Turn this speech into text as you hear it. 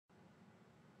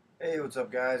Hey, what's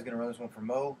up, guys? Gonna run this one for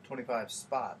Mo. 25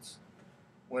 spots.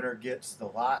 Winner gets the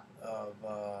lot of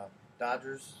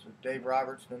Dodgers, Dave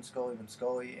Roberts, Vin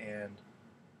Scully, and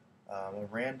a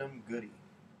random goodie.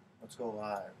 Let's go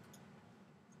live.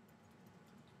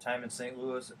 Time in St.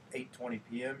 Louis, 8:20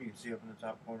 p.m. You can see up in the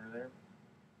top corner there.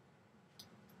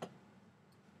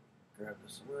 Grab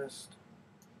this list.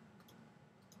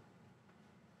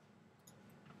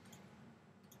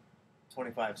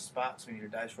 "25 spots. We need a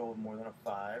dice roll with more than a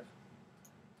 5.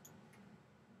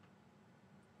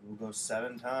 We'll go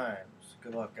 7 times.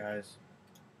 Good luck, guys.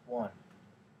 1.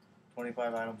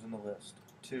 25 items in the list.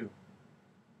 2,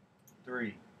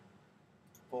 3,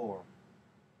 4,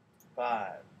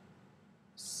 5,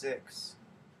 6.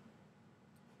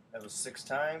 That was 6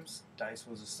 times. Dice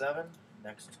was a 7.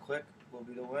 Next click will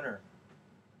be the winner.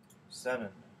 7.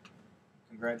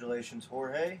 Congratulations,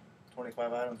 Jorge.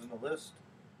 25 items in the list.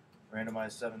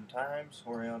 Randomized 7 times.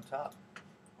 Jorge on top.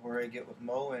 Jorge, get with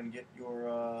Mo and get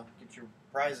your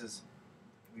prizes.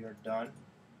 We are done.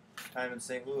 Time in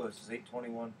St. Louis is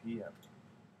 8:21 p.m.